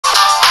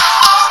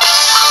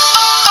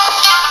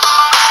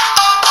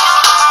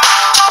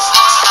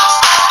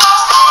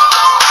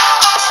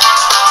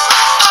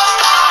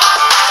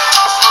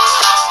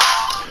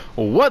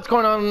What's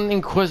going on,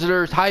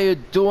 Inquisitors? How you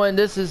doing?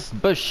 This is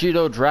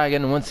Bushido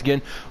Dragon once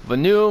again with a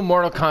new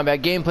Mortal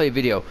Kombat gameplay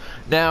video.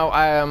 Now,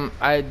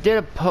 I did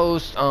a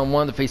post on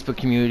one of the Facebook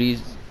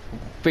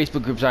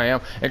groups I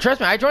am, and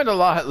trust me, I joined a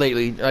lot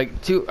lately. Like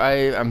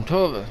I'm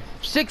told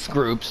 6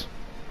 groups,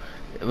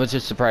 which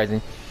is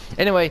surprising.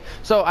 Anyway,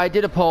 so I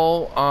did a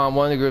poll on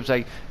one of the groups,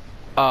 like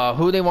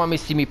who they want me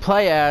to see me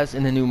play as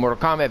in the new Mortal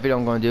Kombat video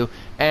I'm going to do,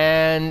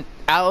 and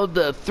out of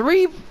the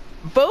 3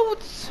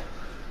 votes,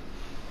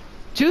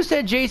 2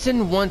 said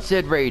Jason, 1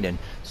 said Raiden.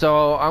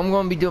 So I'm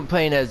going to be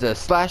playing as a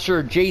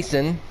slasher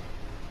Jason.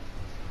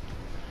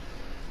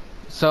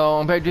 So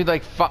I'm going to do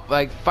like 5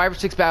 or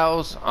 6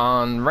 battles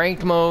on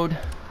ranked mode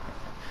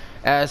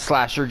as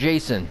slasher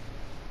Jason.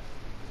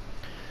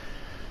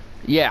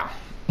 Yeah.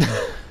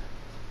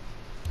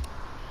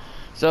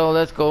 So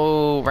let's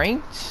go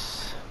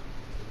ranked.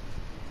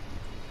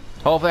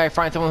 Hopefully I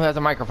find someone who has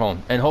a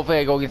microphone, and hopefully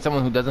I go get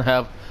someone who doesn't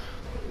have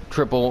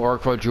triple or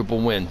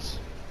quadruple wins.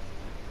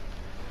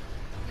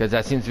 Because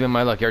that seems to be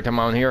my luck every time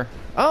I'm on here.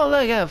 Oh,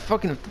 look, I have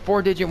fucking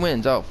 4-digit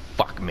wins. Oh,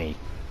 fuck me.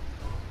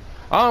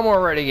 I'm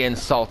already getting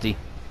salty.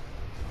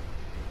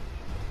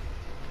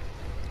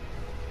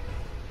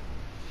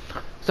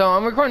 So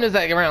I'm recording this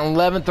at around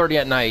 11:30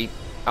 at night.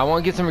 I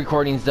want to get some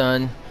recordings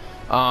done.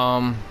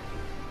 Yeah.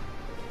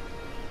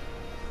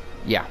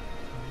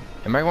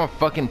 Am I going to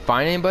fucking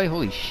find anybody?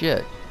 Holy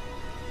shit.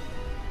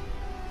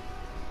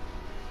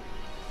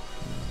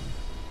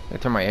 I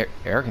gotta turn my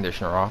air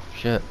conditioner off.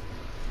 Shit.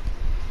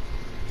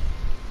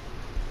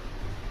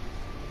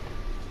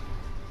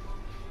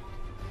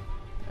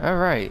 All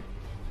right.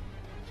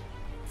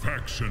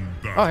 Faction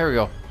battle. Oh, here we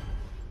go.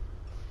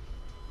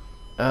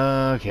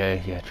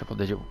 Okay, yeah,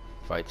 triple-digit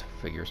fights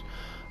figures.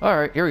 All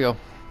right, here we go.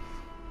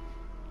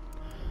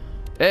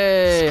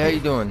 Hey, how you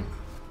doing?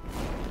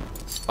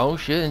 Oh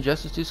shit,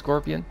 Injustice 2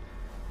 Scorpion.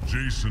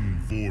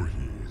 Jason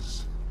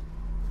Voorhees.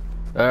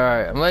 All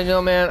right, I'm letting you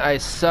know, man. I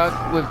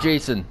suck with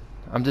Jason.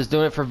 I'm just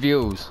doing it for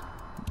views.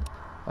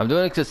 I'm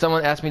doing it because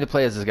someone asked me to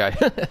play as this guy.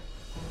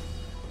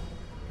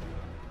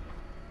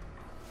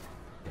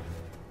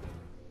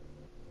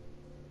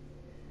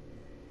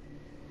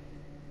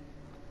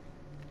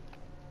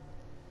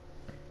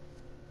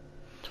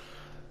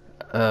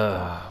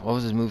 What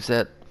was his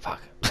moveset?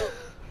 Fuck.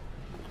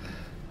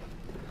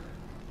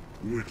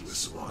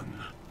 Witless one.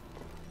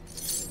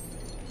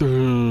 I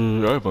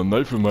have a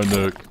knife in my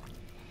neck.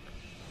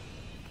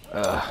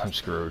 I'm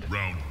screwed.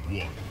 Round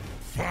 1.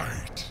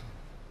 Fight.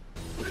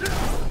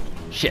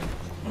 Shit.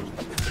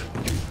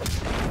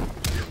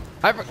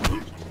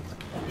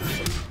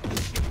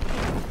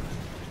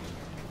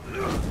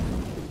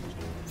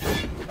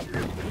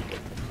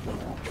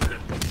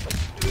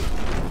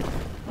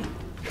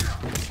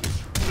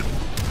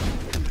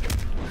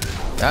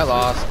 I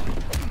lost.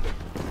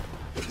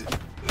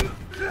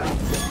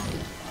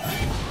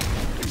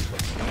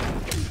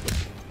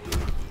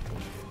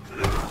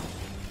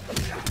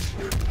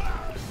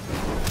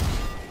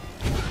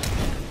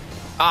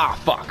 Ah,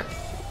 fuck.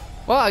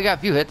 Well, I got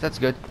a few hits. That's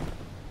good.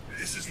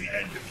 This is the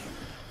end of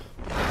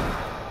you.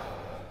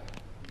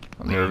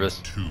 I'm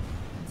nervous. Round 2.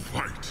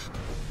 Fight.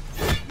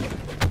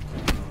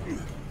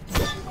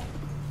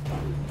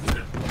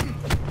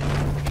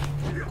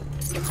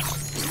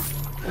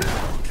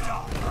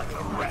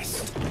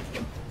 Rest.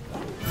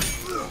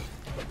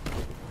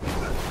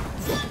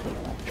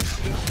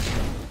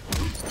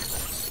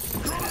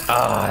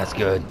 Ah, that's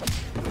good.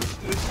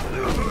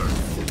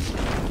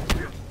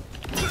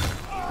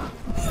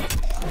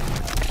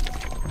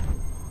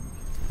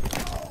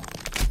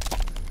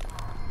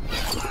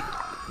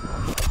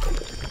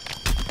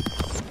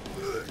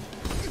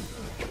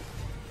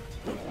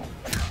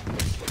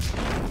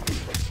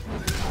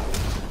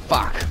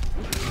 Fuck.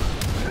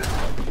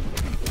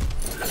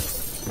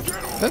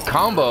 Good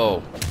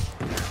combo.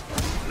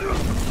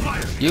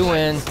 You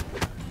win.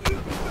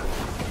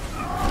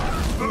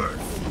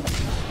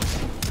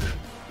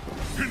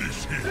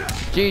 Finish him.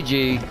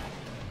 GG.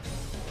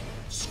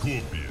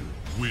 Scorpion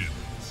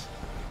wins.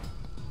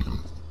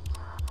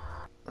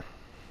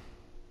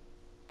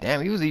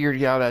 Damn, he was eager to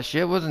get out of that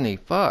shit, wasn't he?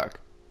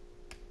 Fuck.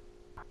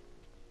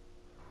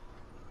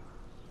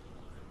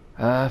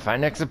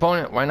 Find next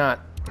opponent. Why not?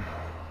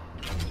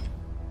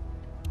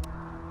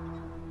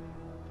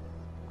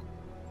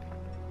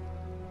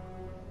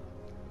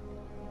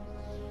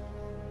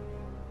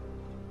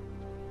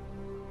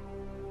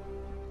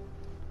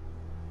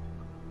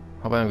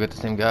 Hope I don't get the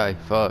same guy.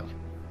 Fuck.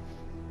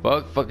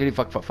 Fuck, fuckity,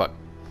 fuck, fuck, fuck.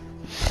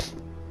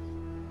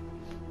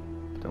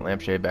 Put the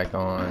lampshade back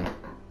on.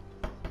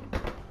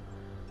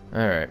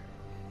 Alright.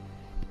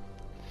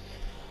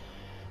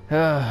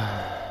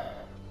 I'm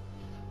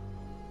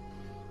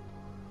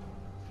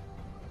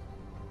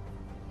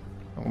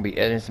gonna be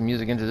adding some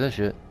music into this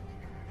shit.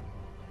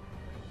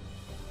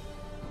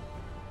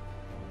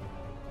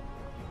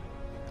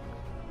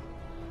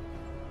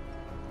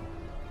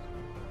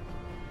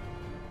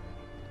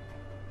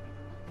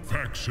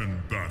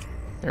 Faction battle.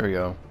 There we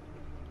go.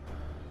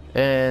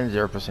 And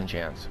 0%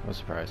 chance. What a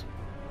surprise.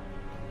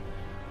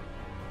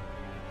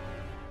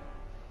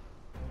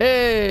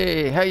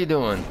 Hey, how you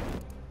doing?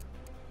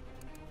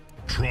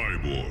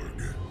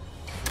 Triborg.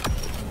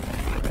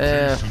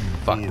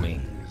 Fuck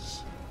me.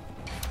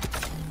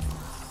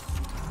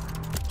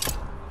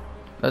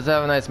 Let's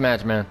have a nice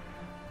match, man.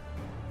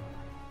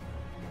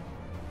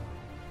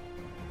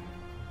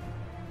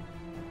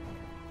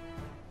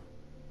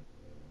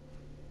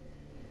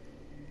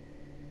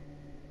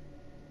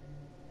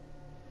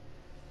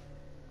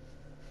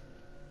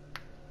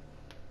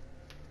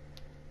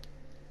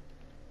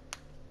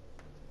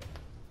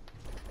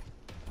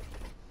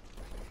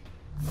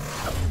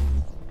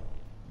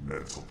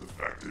 Mental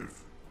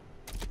defective.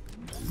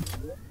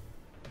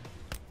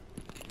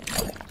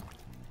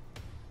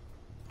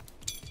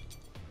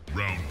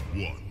 Round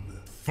 1.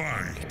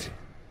 Fight!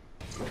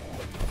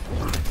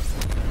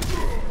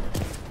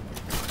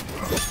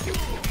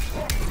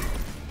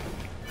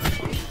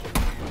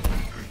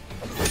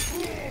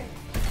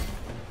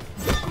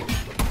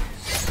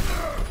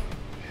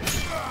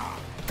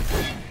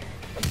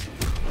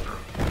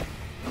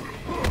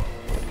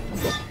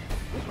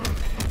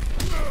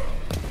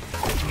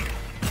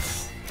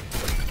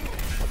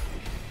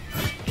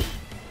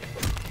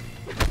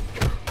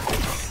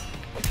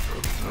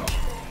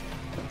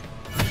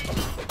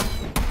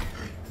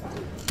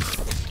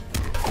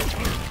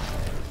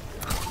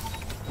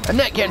 A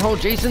net can't hold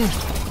Jason. Oh,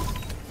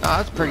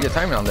 that's pretty good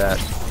timing on that.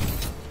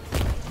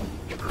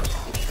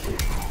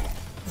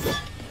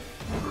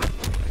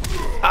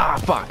 Ah,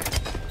 fuck.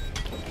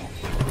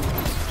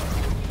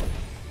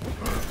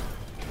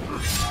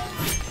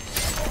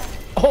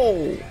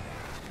 Oh,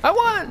 I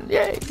won!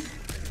 Yay!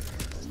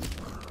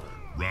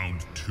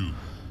 Round 2.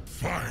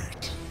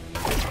 Fight!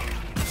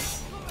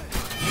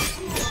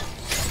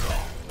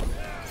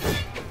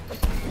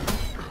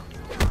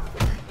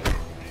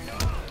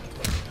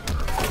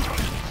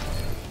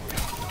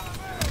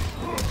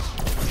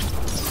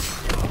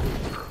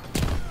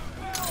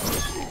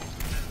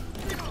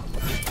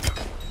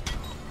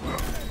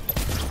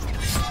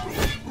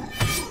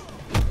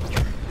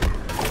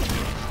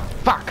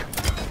 Fuck!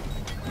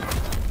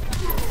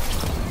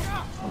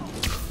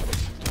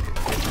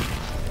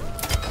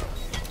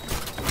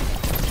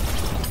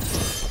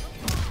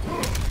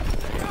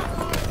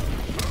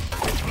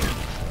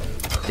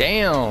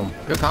 Damn,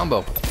 good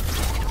combo.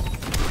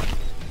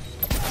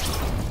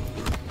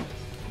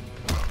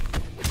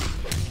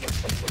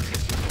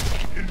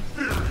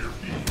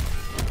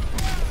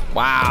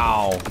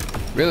 Wow,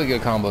 really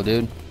good combo,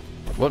 dude.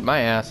 What my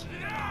ass.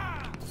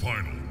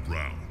 Final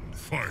round.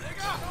 Fight!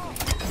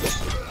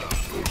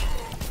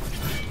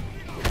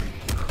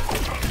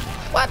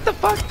 What the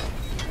fuck?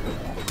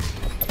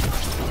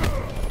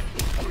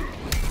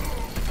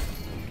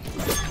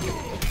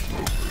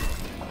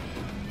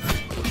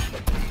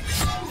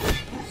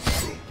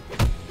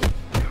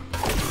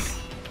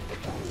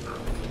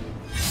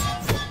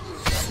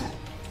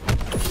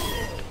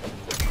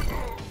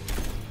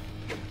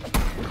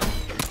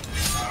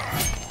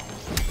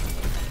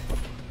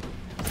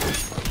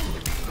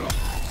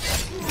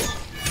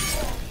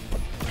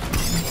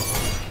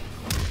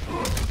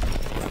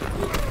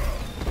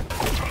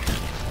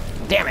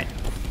 Damn it.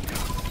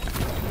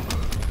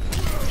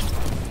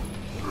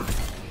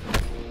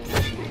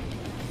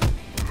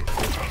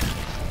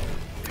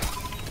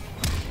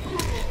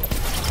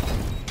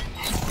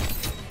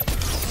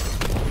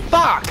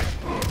 Fuck!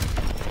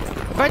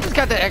 If I just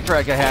got that extra,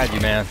 I could have had you,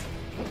 man.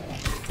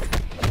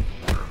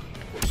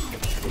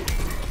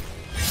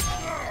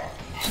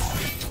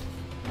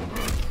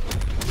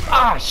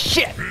 Ah,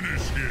 shit!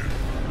 Finish him!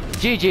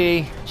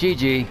 GG,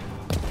 GG.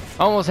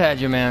 Almost had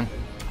you, man.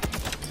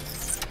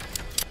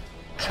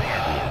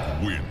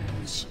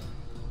 Wins.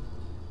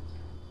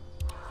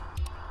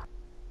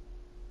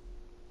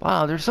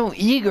 Wow, they're so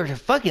eager to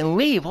fucking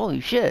leave. Holy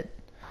shit.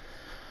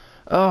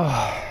 Oh,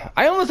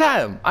 I almost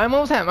had him. I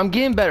almost had him. I'm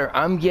getting better.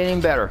 I'm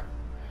getting better.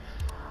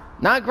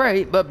 Not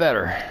great, but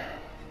better.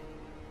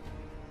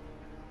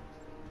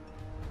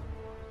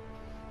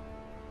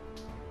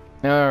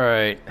 All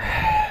right.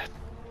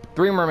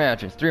 3 more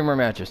matches. 3 more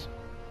matches.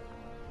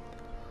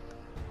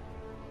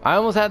 I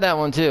almost had that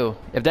one too.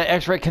 If that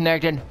X-ray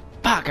connected,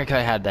 fuck, I could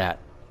have had that.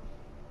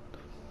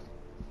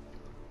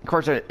 Of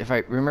course, if I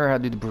remember how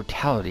to do the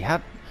brutality. How?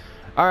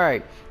 All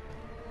right,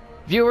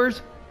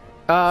 viewers.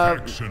 Let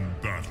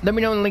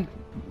me know in the link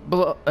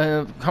below,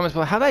 comments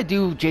below. How did I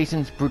do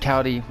Jason's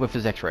brutality with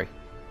his X-ray?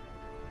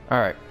 All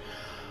right.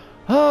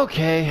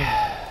 Okay,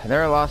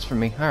 they're a loss for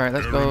me. All right,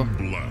 let's go.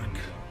 Black.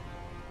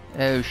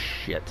 Oh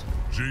shit.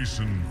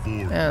 Jason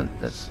Voorhees. And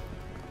that's.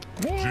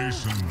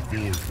 Jason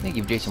Voorhees. I think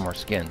give Jason more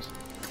skins.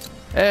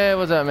 Hey,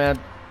 what's up, man?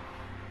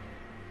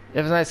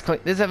 It was nice. This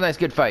is a nice,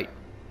 good fight.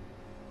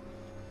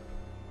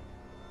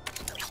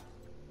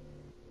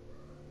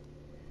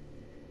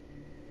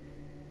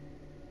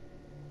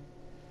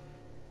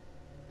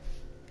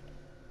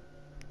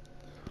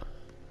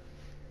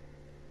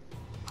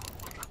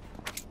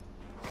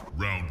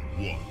 Round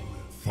 1.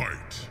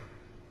 Fight.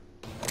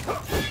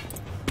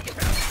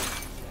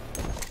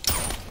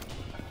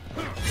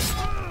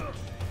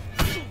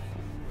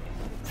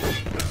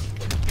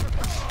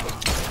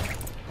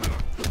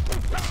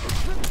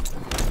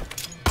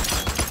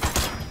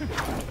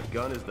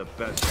 gun is the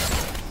best.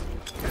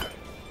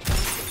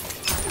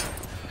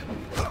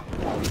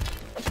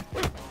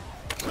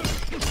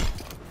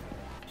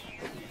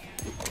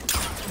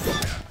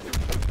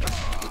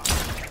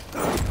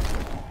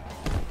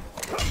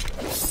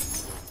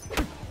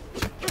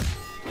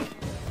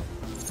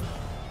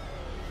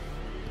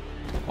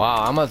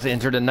 Wow, I must have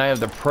entered the night of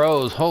the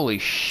pros. Holy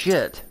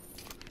shit.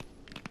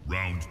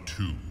 Round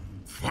 2.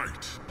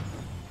 Fight.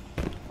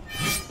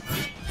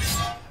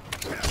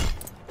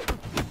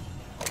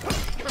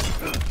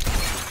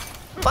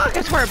 Fuck,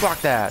 I swear I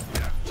blocked that.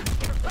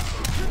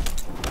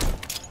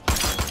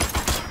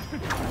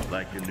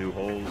 Like your new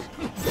holes.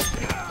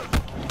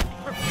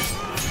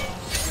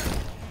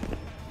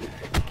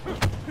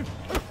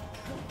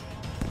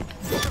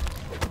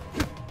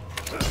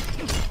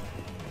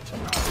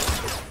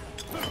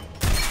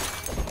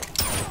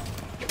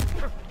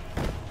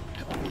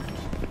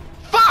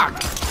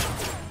 Fuck!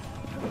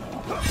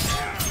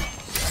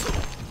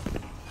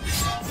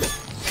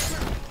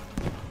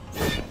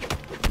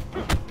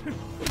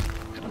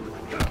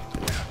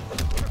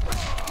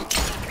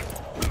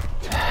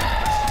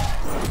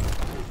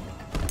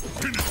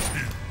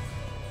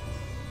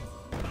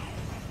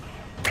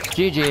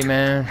 GG,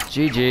 man.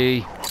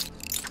 GG.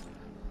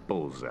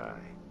 Bullseye.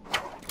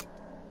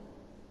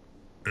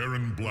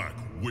 Aaron Black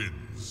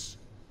wins.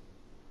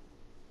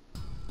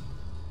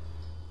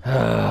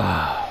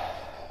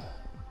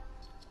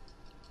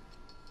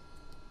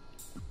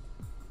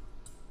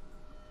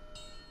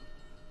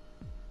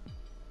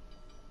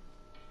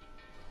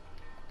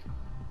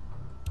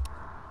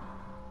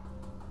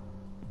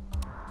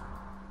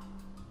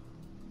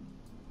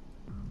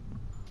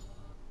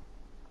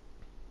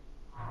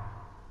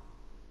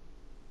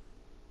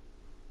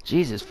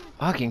 Jesus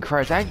fucking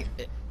Christ.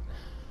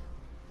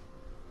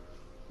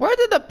 Where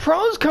did the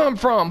pros come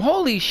from?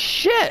 Holy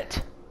shit.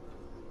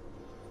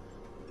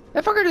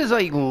 That fucker just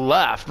like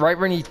left right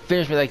when he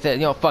finished me like that.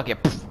 You know, fuck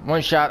it. Pfft,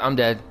 one shot, I'm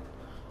dead.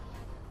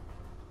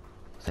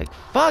 It's like,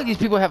 fuck, these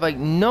people have like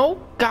no...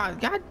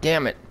 God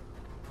damn it.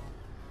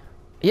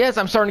 Yes,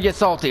 I'm starting to get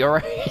salty,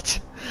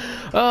 alright?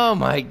 Oh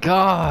my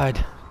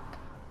god.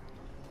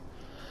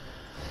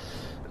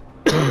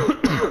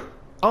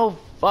 Oh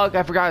fuck,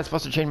 I forgot I was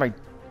supposed to change my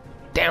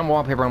damn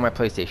wallpaper on my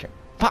PlayStation.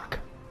 Fuck.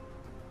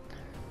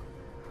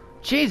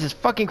 Jesus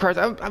fucking Christ.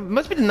 I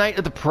must be the night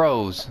of the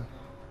pros.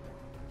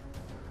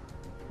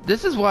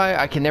 This is why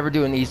I can never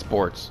do an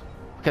esports.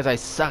 Because I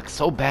suck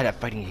so bad at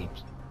fighting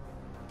games.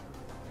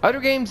 Other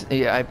games,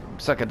 yeah, I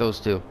suck at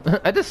those too.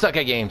 I just suck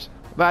at games.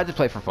 But I just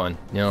play for fun,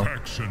 you know.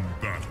 Action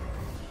battle.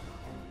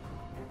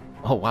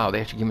 Oh wow,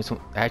 they actually give me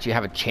some... I actually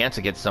have a chance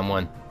against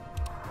someone.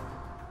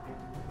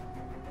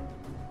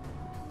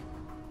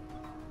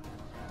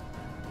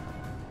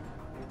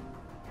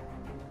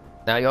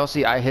 Now y'all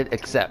see I hit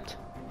accept.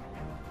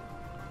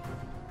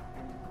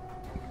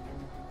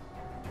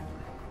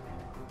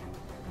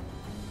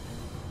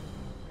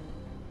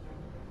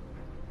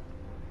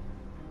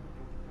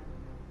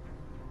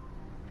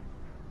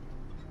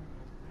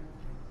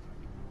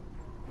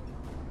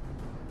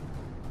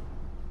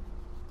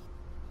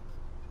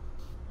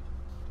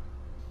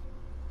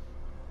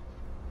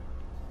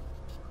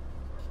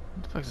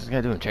 What the fuck is this guy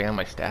doing? Checking out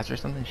my stats or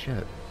something?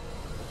 Shit.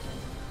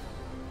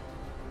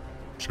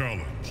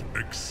 Challenge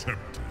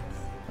accepted.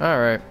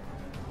 Alright.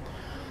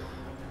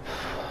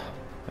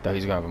 I thought he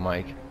was gonna have a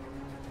mic.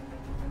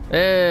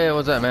 Hey,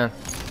 what's up, man?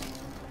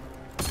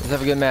 Let's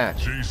have a good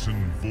match.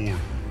 Jason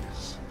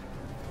Voorhees.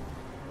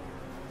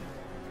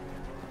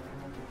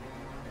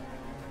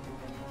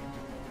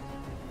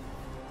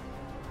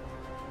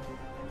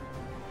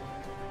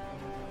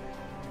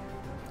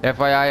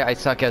 FYI, I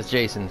suck as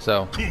Jason,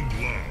 so. Kung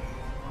Lao.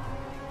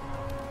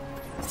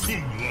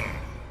 Kung Lao.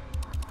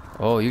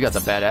 Oh, you got the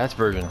badass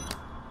version.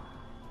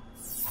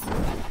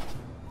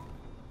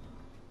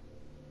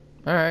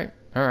 Alright,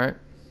 alright.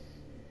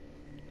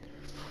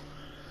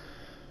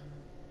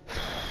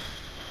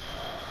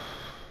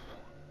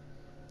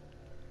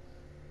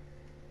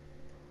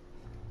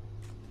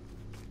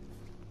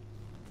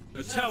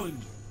 The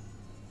challenge.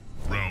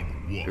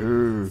 Round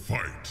 1.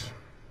 Fight.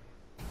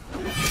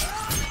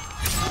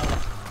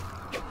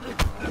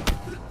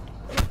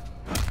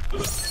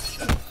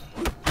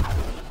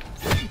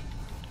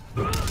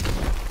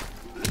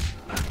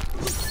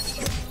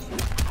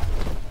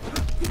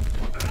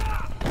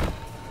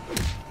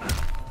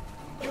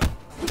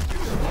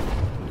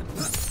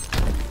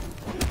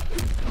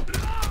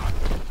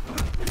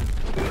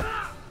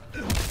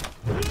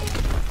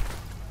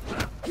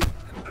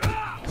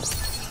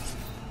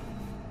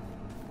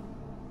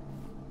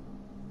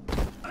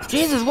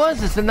 Jesus, what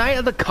is this? The night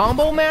of the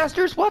combo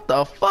masters? What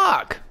the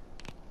fuck?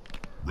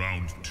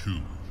 Round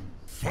 2.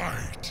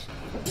 Fight.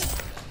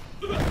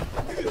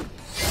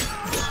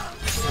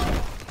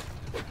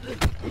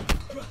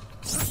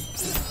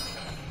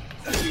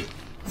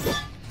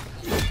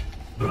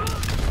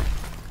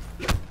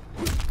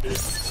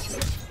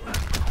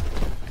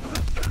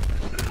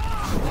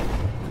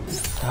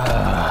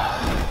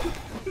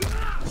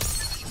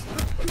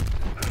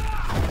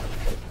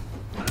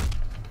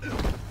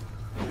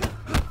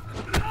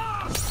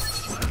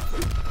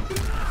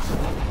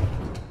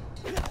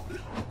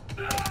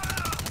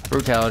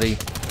 Brutality.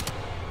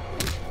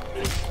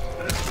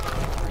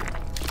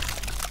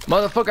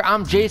 Motherfucker,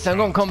 I'm Jason. I'm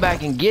gonna come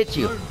back and get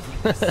you.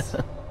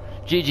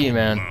 GG,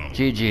 man.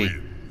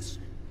 GG.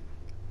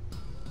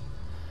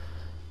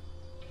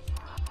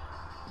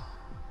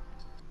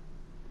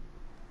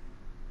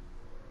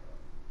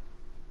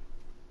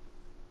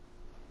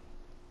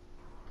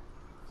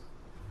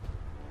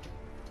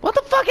 What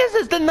the fuck is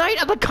this? The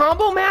Night of the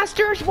Combo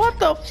Masters? What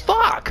the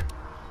fuck?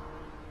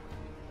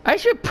 I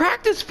should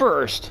practice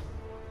first.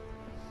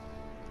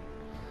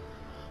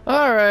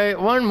 Alright,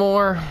 one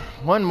more.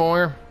 One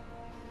more.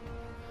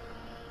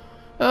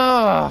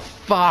 Oh,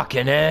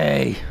 fucking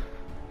A.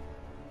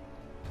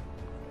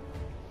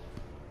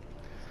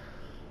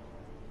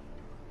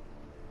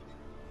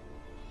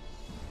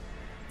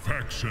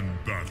 Faction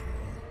battle.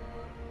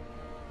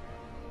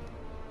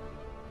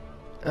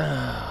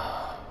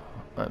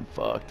 I'm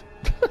fucked.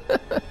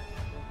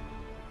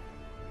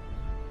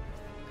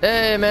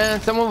 Hey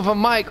man, someone with a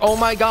mic. Oh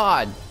my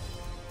god.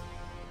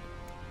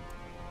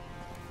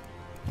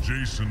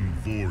 Jason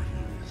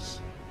Voorhees.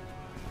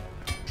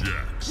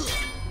 Jax.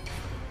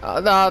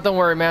 No, don't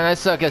worry, man. I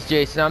suck as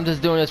Jason. I'm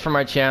just doing this for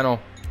my channel.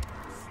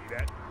 See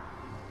that?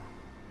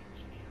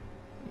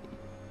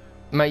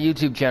 My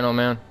YouTube channel,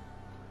 man.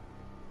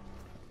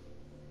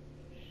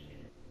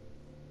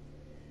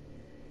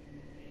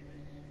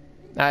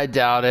 I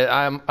doubt it.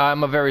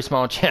 I'm a very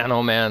small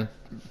channel, man.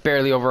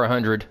 Barely over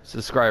 100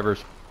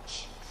 subscribers.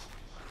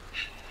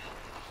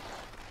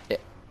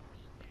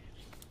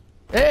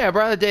 Hey, I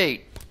brought a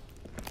date.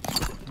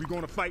 We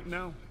gonna fight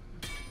now?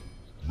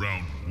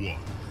 Round 1.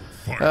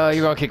 Fight. Oh,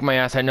 you're gonna kick my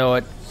ass. I know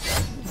it.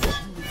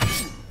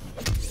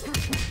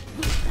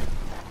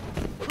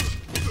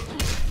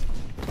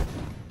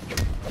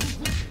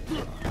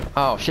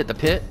 Oh shit, the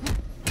pit.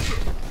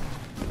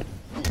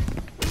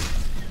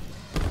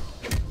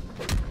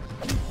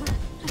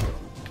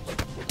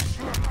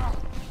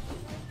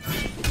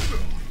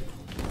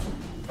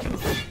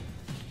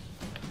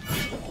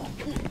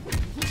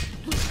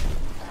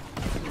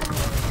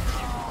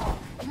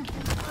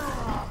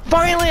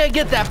 Finally, I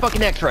get that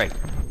fucking X-ray.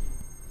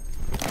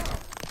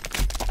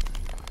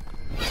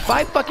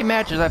 5 fucking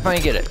matches, I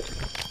finally get it.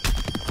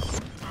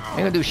 Ain't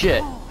gonna do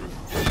shit.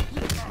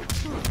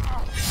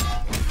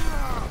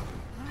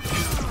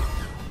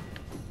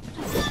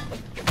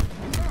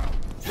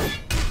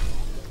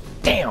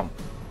 Damn.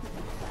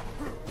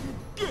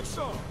 Get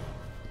some.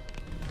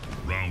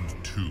 Round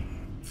 2.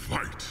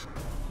 Fight.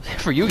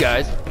 For you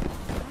guys.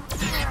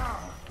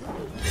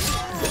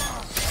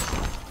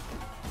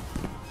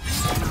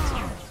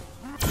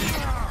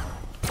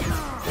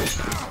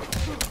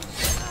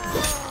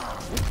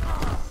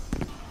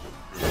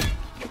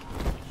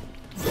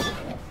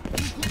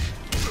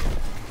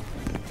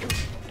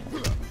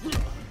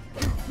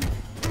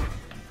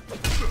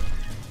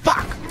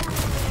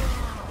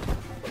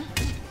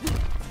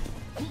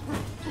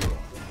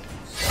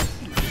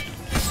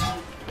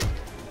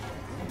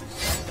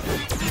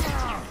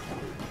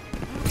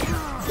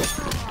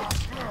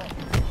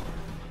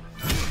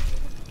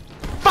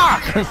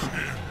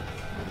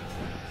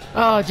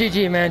 Oh,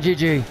 GG, man,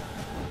 GG.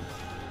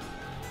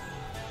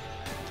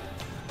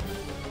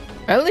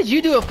 At least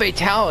you do a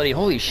fatality.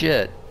 Holy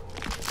shit.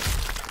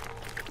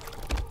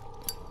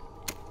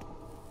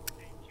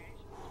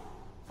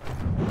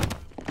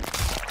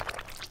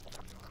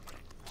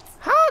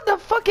 How the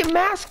fucking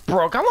mask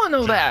broke? I want to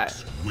know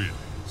that.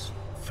 Wins.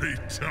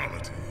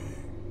 Fatality.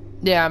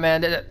 Yeah,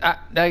 man. Like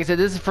I said,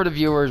 this is for the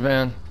viewers,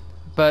 man.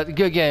 But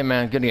good game,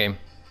 man. Good game.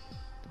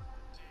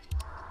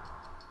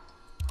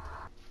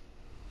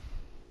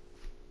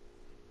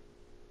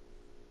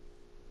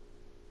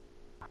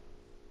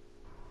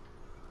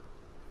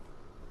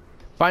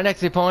 Find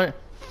next opponent?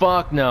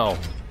 Fuck no.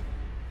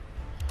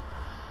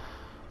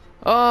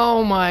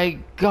 Oh my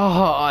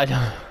god.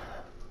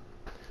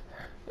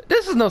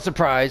 This is no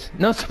surprise.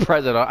 No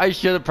surprise at all. I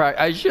should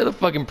have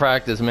fucking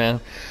practiced,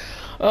 man.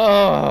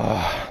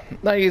 Oh,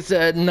 like you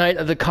said, Night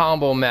of the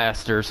Combo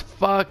Masters.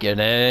 Fucking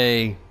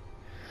A.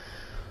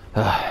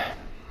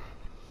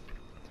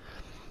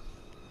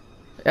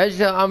 As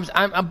you know,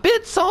 I'm a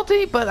bit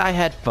salty, but I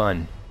had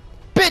fun.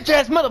 Bitch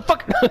ass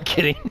motherfucker. No, I'm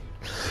kidding.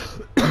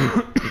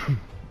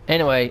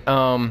 Anyway,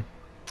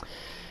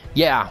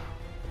 yeah.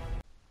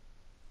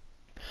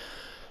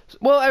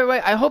 Well,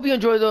 everybody, I hope you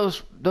enjoyed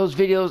those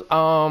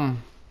videos.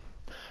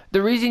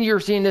 The reason you're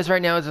seeing this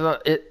right now is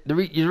the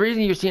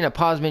reason you're seeing a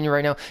pause menu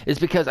right now is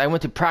because I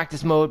went to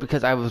practice mode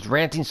because I was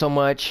ranting so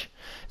much,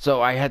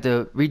 so I had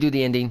to redo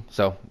the ending.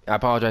 So I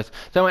apologize.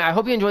 So anyway, I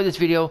hope you enjoyed this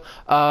video.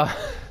 Like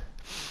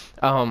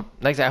I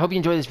said, I hope you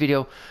enjoyed this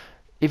video.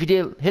 If you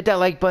did, hit that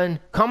like button,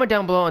 comment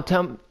down below,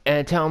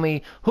 and tell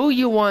me who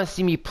you want to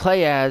see me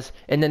play as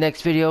in the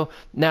next video.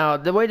 Now,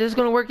 the way this is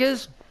going to work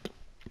is,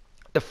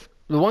 the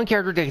one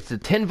character that gets the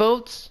 10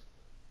 votes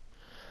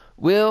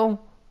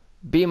will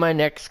be my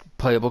next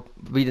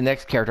be the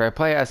next character I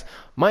play as.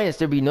 Minus,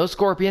 there'll be no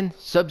Scorpion,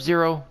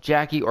 Sub-Zero,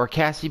 Jackie, or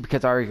Cassie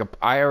because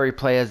I already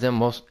play as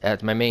them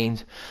as my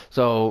mains.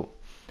 So,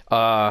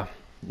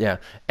 yeah.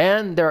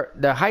 And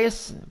the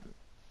highest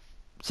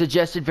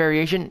suggested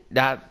variation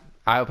that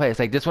I'll play. It's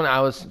like this one I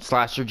was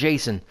Slasher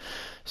Jason.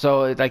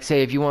 So like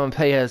say if you want to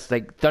play as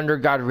like Thunder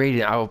God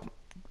Raiden, I'll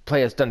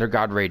play as Thunder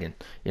God Raiden,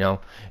 you know.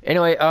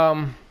 Anyway,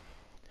 I'm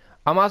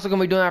also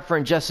gonna be doing that for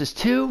Injustice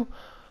 2.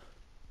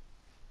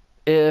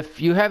 If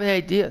you have any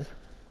ideas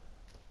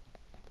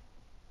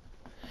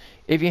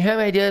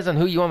on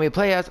who you want me to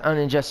play as on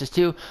Injustice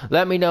 2,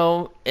 let me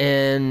know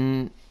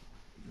in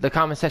the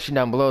comment section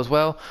down below as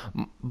well.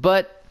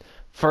 But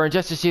for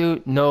Injustice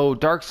 2, no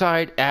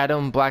Darkseid,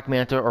 Adam, Black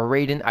Manta, or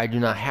Raiden. I do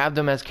not have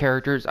them as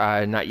characters,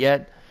 not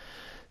yet.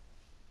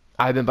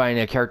 I've been buying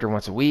a character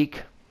once a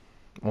week,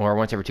 or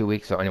once every 2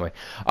 weeks, so anyway.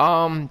 So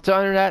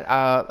other than that,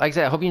 like I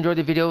said, I hope you enjoyed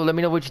the video. Let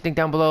me know what you think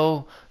down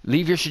below.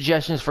 Leave your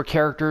suggestions for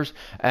characters.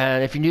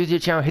 And if you're new to the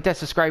channel, hit that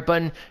subscribe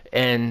button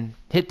and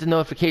hit the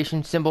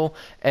notification symbol.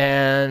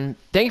 And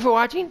thank you for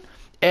watching.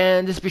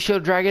 And this is Bushido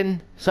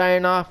Dragon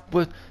signing off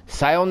with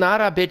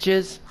Sayonara,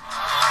 bitches.